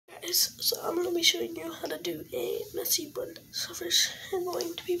guys, so I'm going to be showing you how to do a messy bun. So first, I'm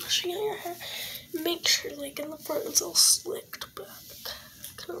going to be brushing out your hair. Make sure, like, in the front it's all slicked back,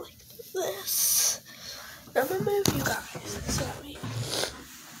 kind of like this. I'm going to move you guys, so that way you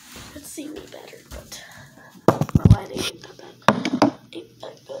can see me better, but my lighting ain't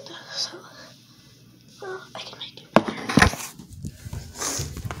that good, so, well, I can make it better.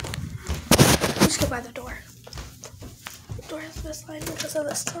 Just go by the door. The door has the best lighting because of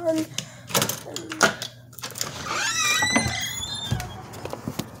the sun.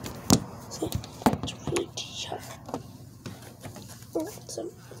 See, it's really sharp. So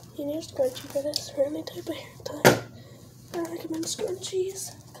you need a scrunchie for this or any type of hair tie. I recommend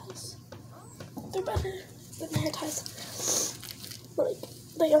scrunchies because they're better than hair ties. Like,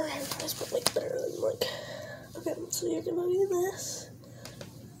 they are hair ties, but like better than like. Okay, so you're gonna do this.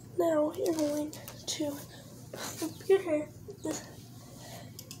 Now you're going to flip your hair.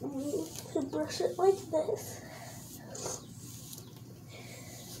 To brush it like this.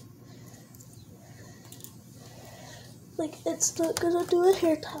 Like, it's not gonna do a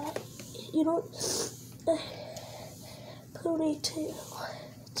hair tie. You don't ponytail.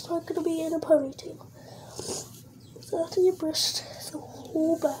 It's not gonna be in a ponytail. So after you brushed the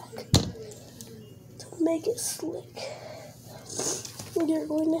whole back to make it slick, you're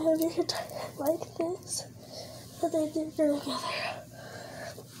going to have your hair tie like this, and then you're gonna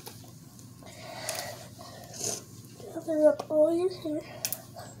gather up all your hair.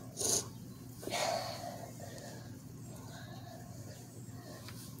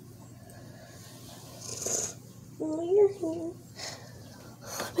 All your hair,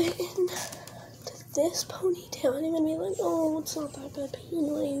 flip it into this ponytail, and you're gonna be like, oh, it's not that bad, but you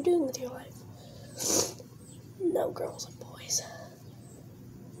know what you're doing with your life. No, girls and boys.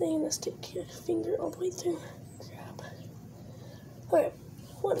 Then you're gonna stick your finger all the way through. Grab. Alright,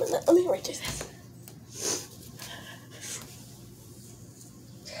 1 minute. Let me redo this.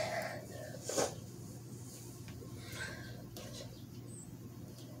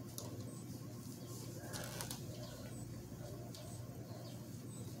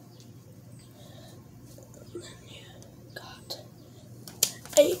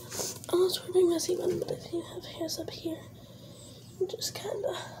 I'm not sort of messy one, but if you have hairs up here, you just kind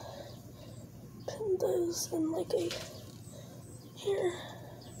of pin those in like a hair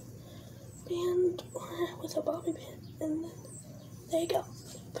band or with a bobby pin, and then there you go.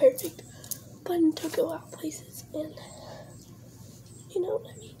 Perfect bun to go out places, and you know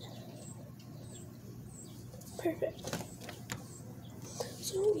what I mean. Perfect.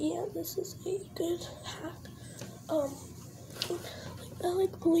 So yeah, this is a good hack. I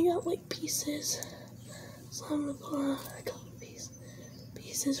like pulling out like pieces, so I'm gonna pull out a couple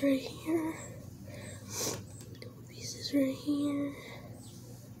pieces right here, a couple pieces right here,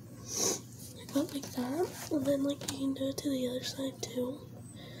 like that, and then like you can do it to the other side too,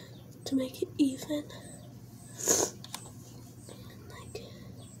 to make it even, and like,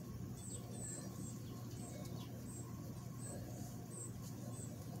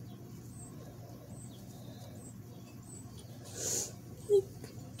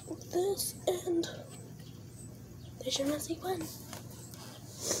 this, and there's your messy bun.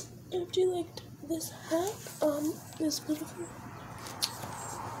 If you liked this hack, this beautiful,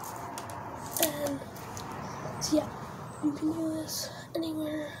 and so yeah, you can do this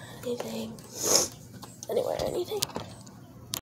anywhere, anything.